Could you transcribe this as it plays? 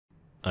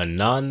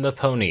Anon the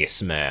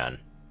Poniceman.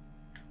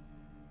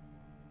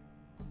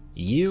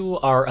 You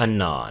are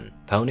Anon,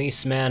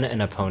 Poniceman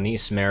in a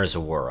Ponicemare's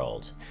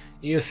world.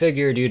 You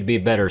figured you'd be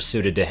better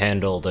suited to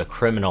handle the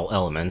criminal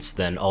elements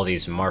than all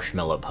these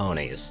marshmallow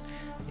ponies.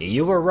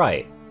 You were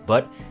right,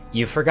 but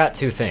you forgot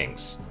two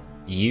things.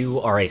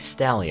 You are a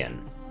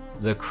stallion.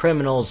 The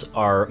criminals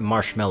are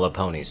marshmallow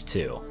ponies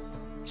too.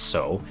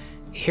 So,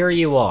 here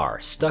you are,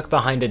 stuck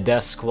behind a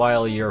desk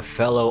while your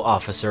fellow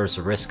officers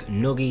risk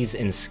noogies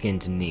and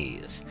skinned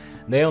knees.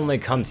 They only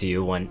come to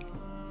you when...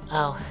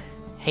 Oh,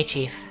 hey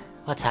Chief,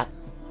 what's up?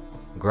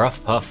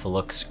 Gruff Puff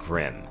looks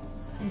grim.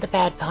 The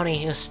bad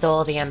pony who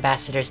stole the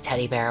Ambassador's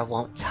teddy bear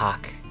won't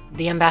talk.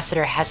 The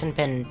Ambassador hasn't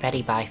been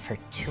Betty by for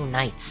 2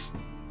 nights.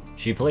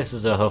 She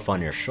places a hoof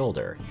on your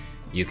shoulder.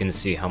 You can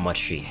see how much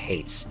she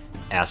hates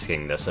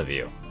asking this of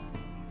you.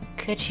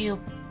 Could you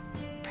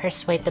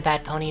persuade the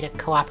bad pony to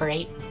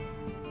cooperate?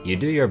 You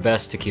do your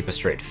best to keep a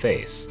straight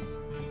face.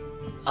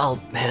 I'll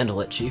handle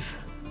it, Chief.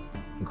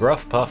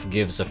 Gruff Puff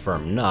gives a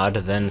firm nod,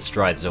 then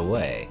strides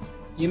away.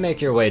 You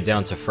make your way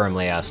down to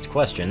firmly asked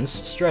questions,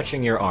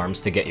 stretching your arms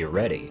to get you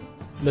ready.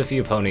 The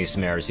few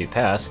Ponicemares you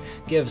pass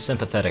give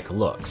sympathetic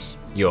looks.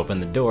 You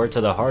open the door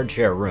to the hard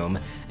chair room,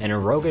 and a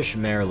roguish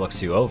mare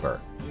looks you over.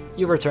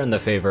 You return the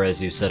favor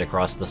as you sit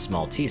across the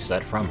small tea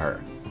set from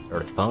her.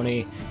 Earth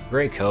pony,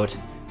 gray coat,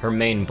 her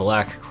mane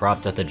black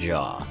cropped at the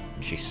jaw.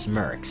 She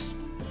smirks.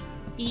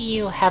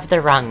 You have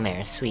the wrong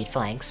mare, Sweet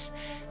Flanks.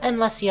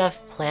 Unless you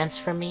have plans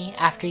for me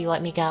after you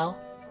let me go.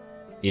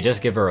 You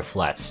just give her a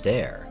flat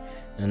stare,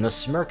 and the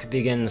smirk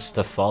begins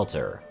to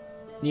falter.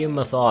 You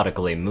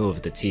methodically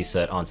move the tea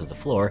set onto the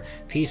floor,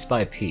 piece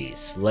by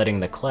piece, letting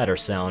the clatter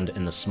sound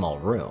in the small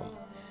room.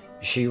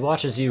 She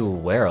watches you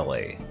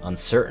warily,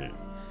 uncertain.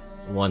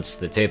 Once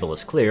the table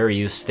is clear,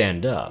 you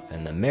stand up,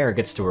 and the mare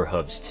gets to her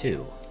hooves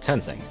too,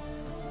 tensing.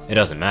 It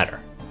doesn't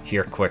matter.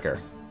 You're quicker.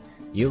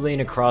 You lean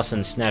across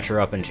and snatch her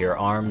up into your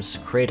arms,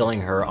 cradling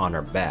her on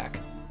her back.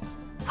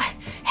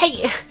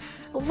 Hey,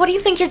 what do you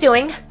think you're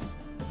doing?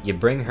 You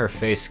bring her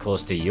face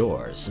close to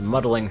yours,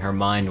 muddling her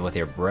mind with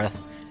your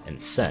breath and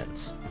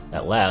scent.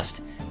 At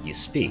last, you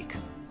speak.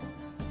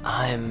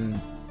 I'm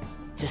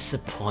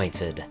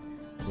disappointed,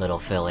 little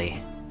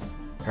filly.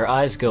 Her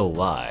eyes go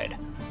wide,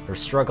 her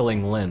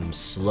struggling limbs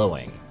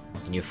slowing,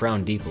 and you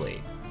frown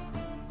deeply.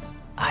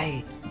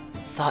 I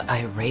thought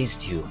I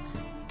raised you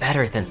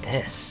better than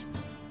this.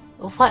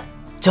 What?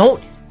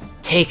 Don't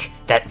take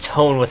that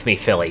tone with me,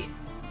 filly!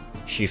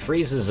 She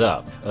freezes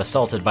up,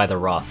 assaulted by the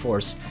raw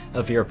force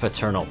of your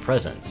paternal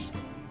presence.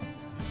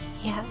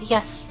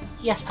 Yes,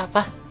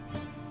 Papa.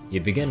 You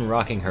begin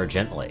rocking her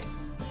gently.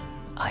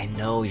 I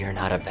know you're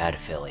not a bad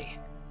filly.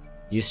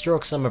 You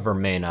stroke some of her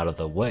mane out of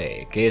the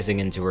way, gazing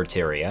into her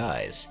teary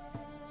eyes.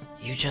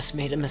 You just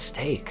made a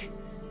mistake.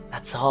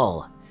 That's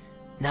all.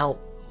 Now,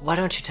 why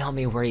don't you tell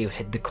me where you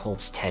hid the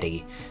Colt's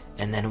teddy,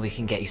 and then we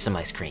can get you some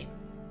ice cream.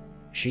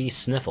 She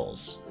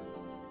sniffles.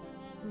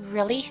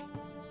 Really?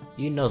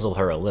 You nuzzle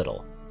her a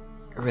little.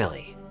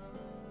 Really?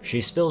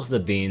 She spills the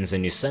beans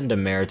and you send a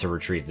mare to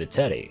retrieve the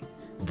teddy.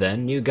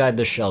 Then you guide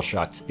the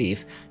shell-shocked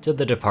thief to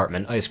the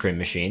department ice cream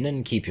machine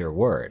and keep your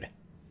word.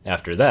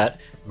 After that,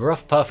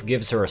 Gruff Puff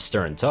gives her a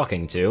stern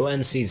talking to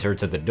and sees her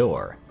to the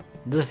door.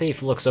 The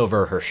thief looks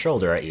over her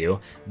shoulder at you,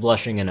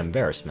 blushing in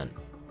embarrassment.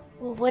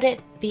 Would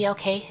it be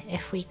okay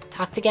if we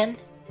talked again?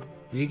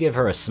 You give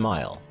her a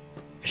smile.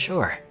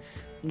 Sure.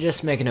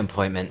 Just make an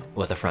appointment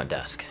with the front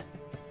desk.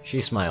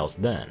 She smiles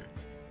then.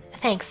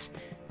 Thanks.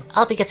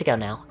 I'll be good to go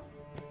now.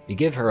 You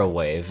give her a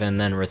wave and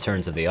then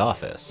return to the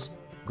office.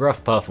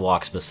 Gruff Puff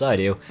walks beside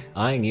you,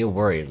 eyeing you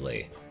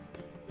worriedly.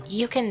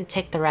 You can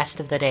take the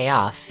rest of the day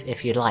off,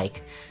 if you'd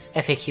like.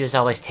 FAQs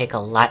always take a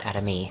lot out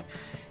of me.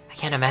 I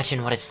can't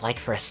imagine what it's like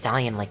for a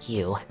stallion like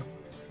you.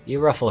 You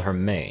ruffle her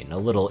mane, a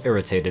little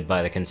irritated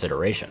by the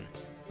consideration.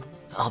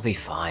 I'll be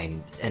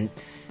fine, and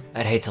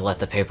I'd hate to let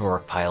the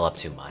paperwork pile up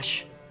too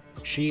much.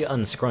 She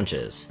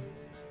unscrunches.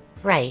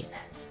 Right.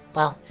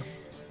 Well,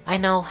 I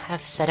know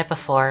I've said it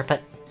before,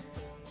 but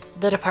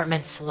the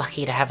department's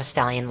lucky to have a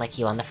stallion like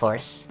you on the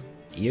force.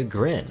 You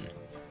grin.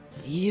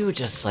 You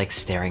just like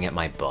staring at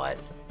my butt.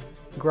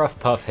 Gruff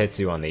Puff hits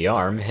you on the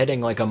arm,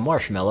 hitting like a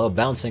marshmallow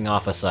bouncing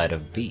off a side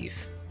of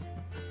beef.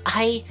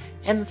 I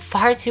am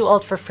far too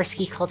old for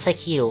frisky colts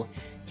like you.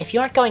 If you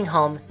aren't going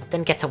home,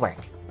 then get to work.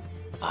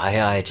 Aye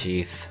aye,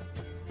 Chief.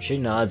 She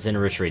nods and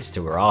retreats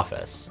to her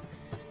office.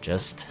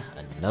 Just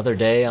another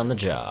day on the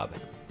job.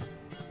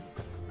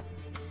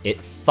 It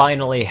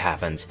finally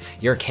happened.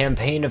 Your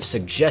campaign of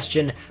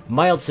suggestion,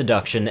 mild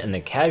seduction, and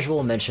the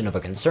casual mention of a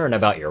concern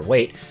about your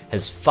weight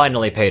has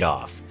finally paid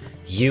off.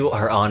 You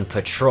are on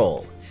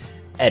patrol.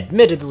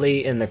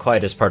 Admittedly in the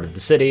quietest part of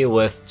the city,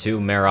 with 2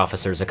 mare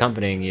officers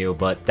accompanying you,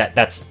 but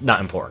that's not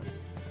important.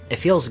 It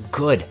feels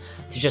good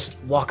to just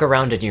walk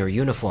around in your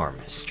uniform,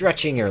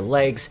 stretching your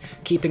legs,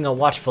 keeping a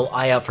watchful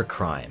eye out for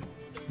crime.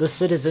 The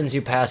citizens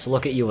you pass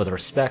look at you with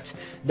respect,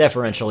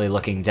 deferentially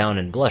looking down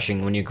and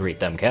blushing when you greet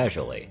them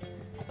casually.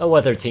 A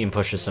weather team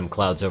pushes some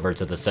clouds over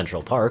to the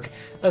central park,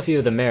 a few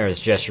of the mares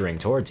gesturing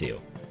towards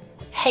you.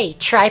 Hey,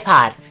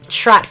 tripod,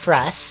 trot for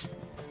us.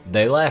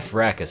 They laugh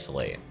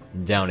raucously.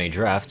 Downy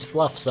Draft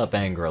fluffs up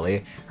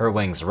angrily, her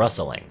wings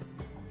rustling.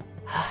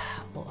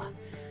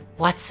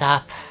 What's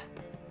up?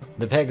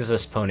 The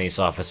Pegasus Ponies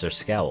officer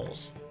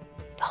scowls.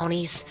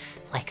 Ponies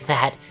like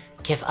that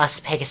give us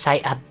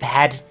Pegasite a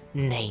bad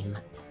name.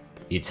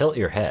 You tilt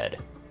your head.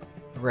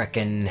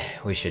 Reckon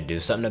we should do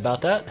something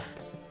about that?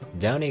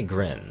 Downy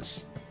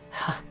grins.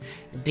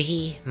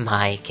 Be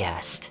my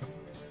guest.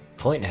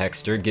 Point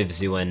Hexter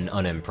gives you an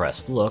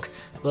unimpressed look,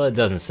 but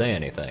doesn't say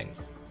anything.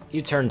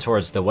 You turn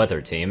towards the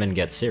weather team and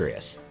get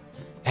serious.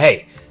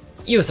 Hey,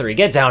 you three,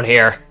 get down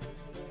here!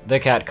 The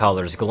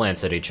catcallers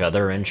glance at each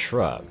other and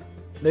shrug.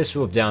 They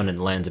swoop down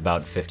and land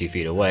about 50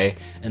 feet away,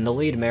 and the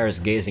lead mare is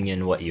gazing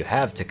in what you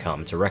have to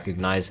come to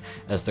recognize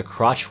as the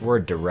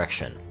crotchward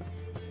direction.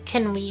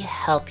 Can we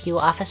help you,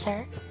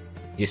 officer?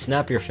 You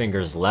snap your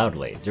fingers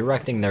loudly,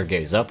 directing their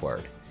gaze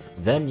upward.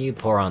 Then you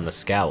pour on the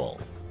scowl.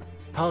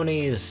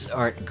 Ponies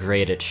aren't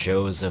great at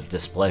shows of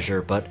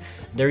displeasure, but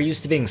they're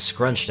used to being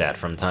scrunched at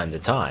from time to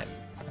time.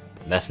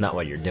 That's not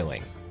what you're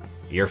doing.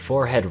 Your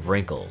forehead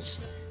wrinkles.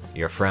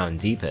 Your frown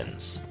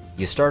deepens.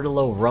 You start a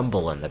low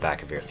rumble in the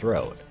back of your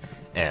throat.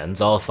 And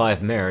all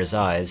 5 mares'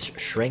 eyes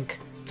shrink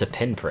to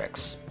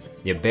pinpricks.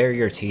 You bare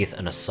your teeth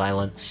in a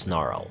silent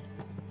snarl.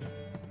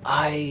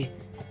 I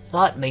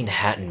thought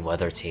Manhattan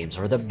weather teams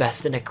were the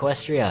best in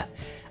Equestria.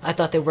 I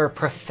thought they were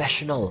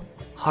professional,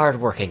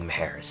 hard-working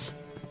mares.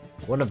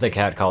 One of the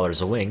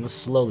catcaller's wings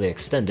slowly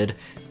extended,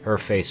 her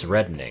face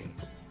reddening.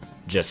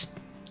 Just...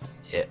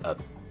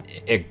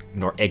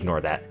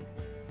 ignore that.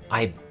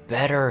 I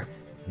better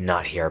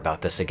not hear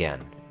about this again.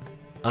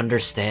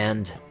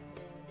 Understand?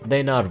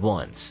 They nod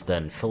once,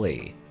 then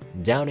flee.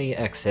 Downy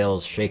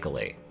exhales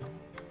shakily.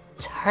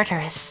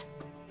 Tartarus.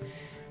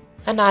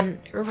 Anon,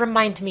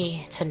 remind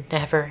me to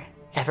never,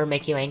 ever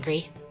make you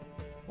angry.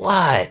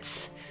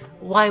 What?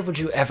 Why would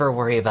you ever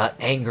worry about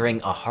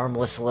angering a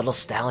harmless little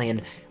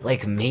stallion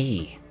like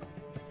me?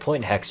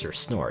 Point Hexter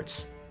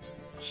snorts.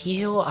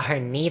 You are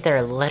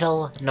neither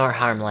little nor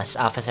harmless,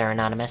 Officer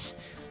Anonymous.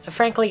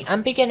 Frankly,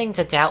 I'm beginning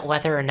to doubt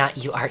whether or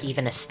not you are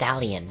even a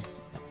stallion.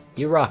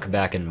 You rock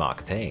back in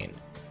mock pain.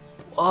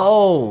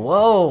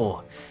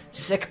 Whoa!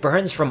 Sick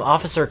burns from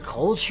Officer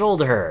Cold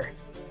Shoulder!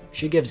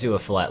 She gives you a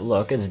flat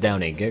look as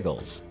Downy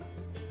giggles.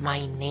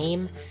 My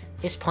name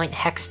is Point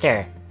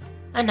Hexter.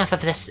 Enough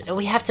of this,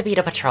 we have to beat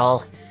a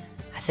patrol.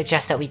 I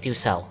suggest that we do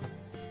so.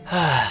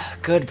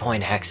 Good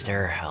point,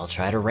 Hexter. I'll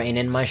try to rein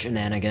in my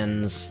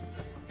shenanigans.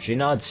 She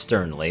nods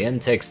sternly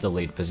and takes the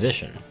lead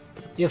position.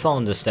 You fall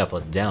into step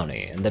with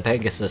Downy, and the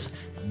Pegasus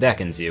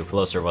beckons you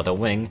closer with a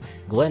wing,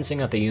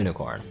 glancing at the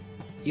unicorn.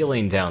 You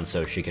lean down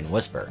so she can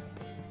whisper.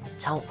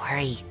 Don't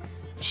worry.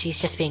 She's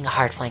just being a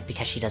hard flank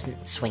because she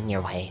doesn't swing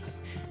your way.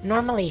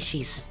 Normally,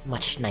 she's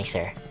much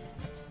nicer.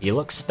 You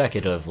look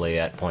speculatively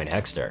at Point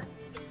Hexter.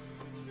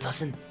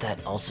 Doesn't that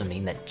also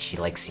mean that she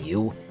likes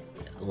you?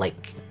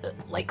 Like...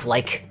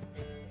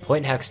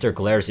 Point Hexter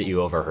glares at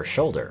you over her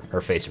shoulder,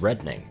 her face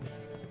reddening.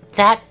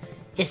 That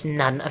is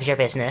none of your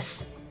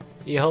business.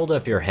 You hold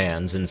up your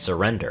hands and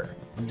surrender.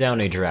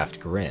 Downy Draft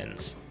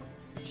grins.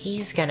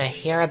 He's gonna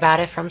hear about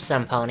it from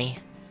some pony.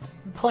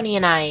 Pony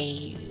and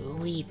I...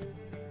 we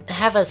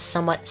have a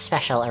somewhat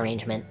special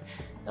arrangement.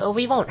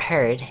 We won't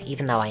herd,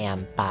 even though I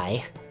am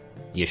bi.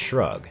 You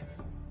shrug.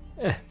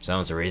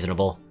 Sounds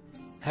reasonable.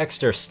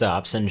 Hexter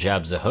stops and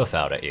jabs a hoof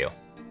out at you.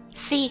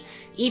 See,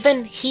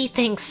 even he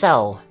thinks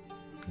so.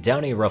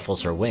 Downy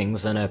ruffles her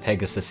wings in a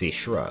Pegasus-y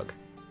shrug.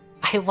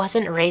 I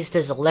wasn't raised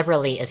as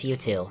liberally as you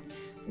two.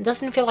 It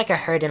doesn't feel like a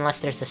herd unless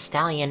there's a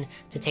stallion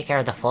to take care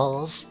of the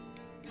foals.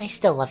 I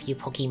still love you,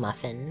 Pokey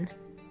Muffin.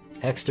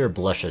 Hexter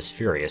blushes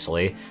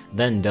furiously,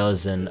 then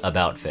does an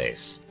about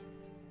face.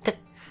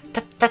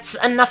 That's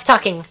enough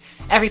talking.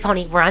 Every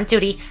pony, we're on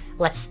duty.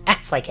 Let's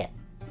act like it.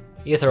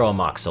 You throw a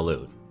mock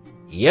salute.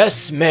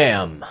 Yes,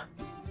 ma'am!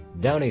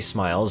 Downy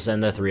smiles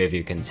and the 3 of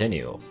you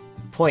continue.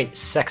 Point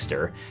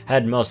Sexter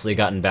had mostly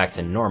gotten back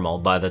to normal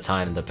by the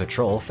time the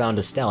patrol found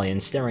a stallion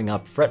staring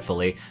up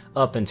fretfully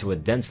up into a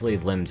densely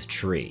limbed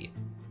tree.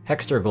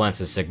 Hexter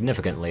glances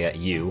significantly at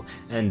you,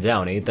 and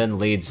Downy then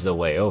leads the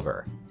way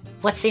over.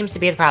 What seems to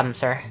be the problem,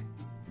 sir?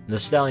 The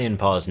stallion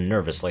paws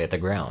nervously at the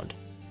ground.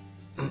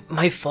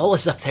 My foal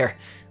is up there.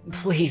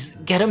 Please,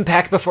 get him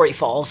back before he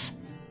falls.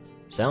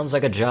 Sounds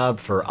like a job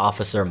for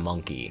Officer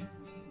Monkey.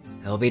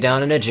 He'll be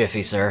down in a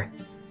jiffy, sir.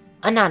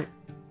 Anon.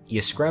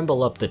 You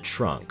scramble up the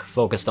trunk,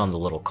 focused on the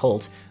little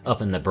colt,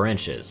 up in the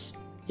branches.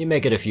 You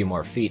make it a few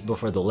more feet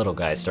before the little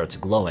guy starts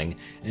glowing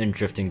and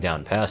drifting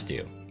down past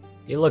you.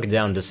 You look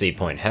down to see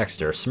Point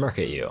Hexter smirk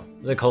at you.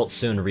 The colt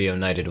soon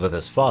reunited with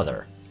his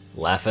father.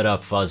 Laugh it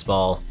up,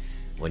 Fuzzball.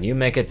 When you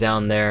make it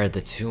down there,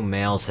 the 2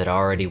 males had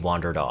already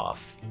wandered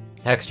off.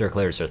 Hexter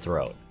clears her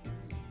throat.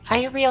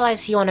 I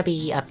realize you want to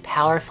be a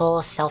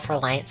powerful,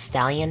 self-reliant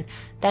stallion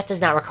that does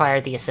not require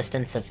the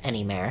assistance of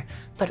any mare,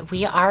 but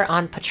we are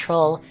on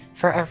patrol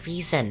for a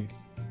reason.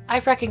 I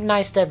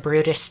recognize the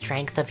brutish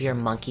strength of your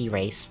monkey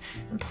race,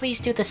 and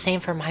please do the same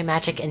for my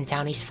magic and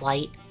Downy's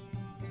flight.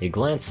 You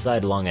glance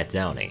sidelong at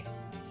Downy.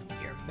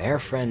 Your mare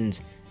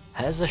friend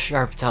has a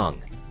sharp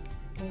tongue.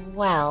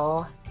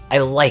 Well... I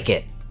like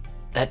it.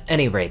 At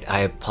any rate,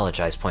 I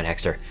apologize,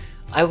 Poindexter.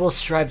 I will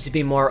strive to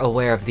be more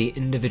aware of the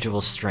individual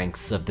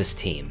strengths of this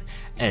team,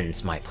 and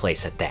my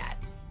place at that.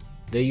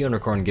 The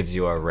unicorn gives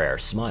you a rare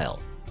smile.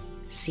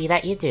 See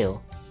that you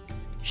do.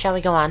 Shall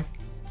we go on?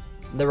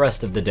 The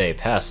rest of the day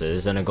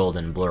passes in a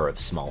golden blur of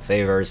small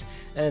favors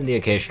and the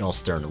occasional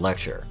stern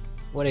lecture.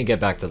 When you get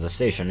back to the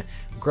station,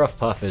 Gruff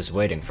Puff is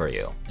waiting for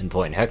you, and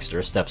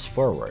Poindexter steps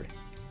forward.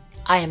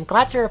 I am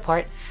glad to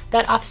report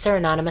that Officer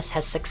Anonymous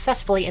has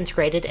successfully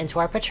integrated into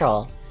our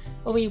patrol.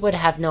 We would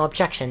have no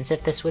objections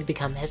if this would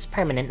become his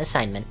permanent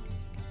assignment.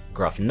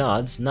 Gruff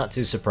nods, not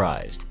too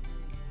surprised.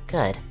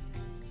 Good.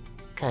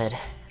 Good.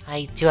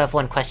 I do have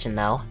one question,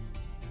 though.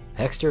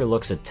 Hexter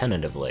looks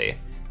attentively,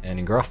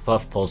 and Gruff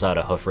Puff pulls out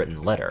a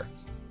hoof-written letter.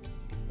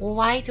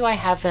 Why do I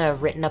have a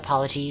written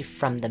apology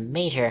from the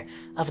Major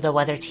of the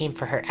Weather Team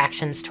for her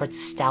actions towards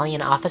the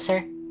Stallion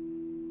officer?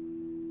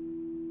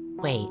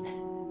 Wait,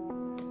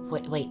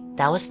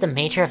 that was the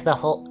Major of the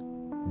whole...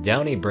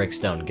 Downey breaks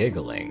down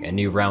giggling, and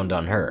you round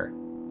on her.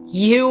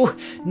 You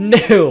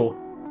knew!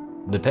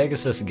 The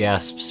Pegasus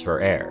gasps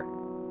for air.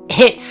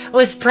 It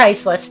was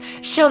priceless.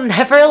 She'll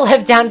never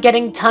live down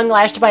getting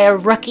tongue-lashed by a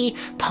rookie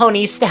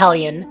pony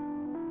stallion.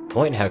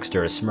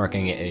 Poindexter is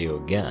smirking at you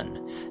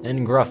again,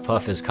 and Gruff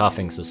Puff is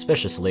coughing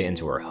suspiciously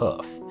into her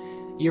hoof.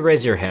 You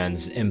raise your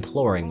hands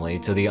imploringly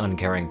to the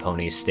uncaring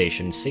pony's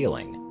station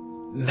ceiling.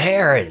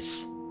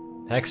 Mares!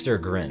 Hexter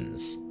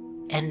grins.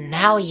 And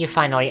now you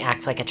finally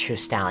act like a true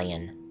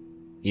stallion.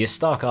 You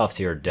stalk off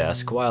to your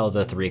desk while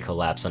the three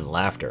collapse in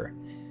laughter.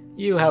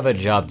 You have a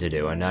job to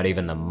do, and not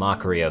even the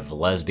mockery of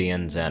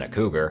lesbians and a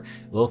cougar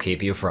will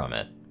keep you from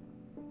it.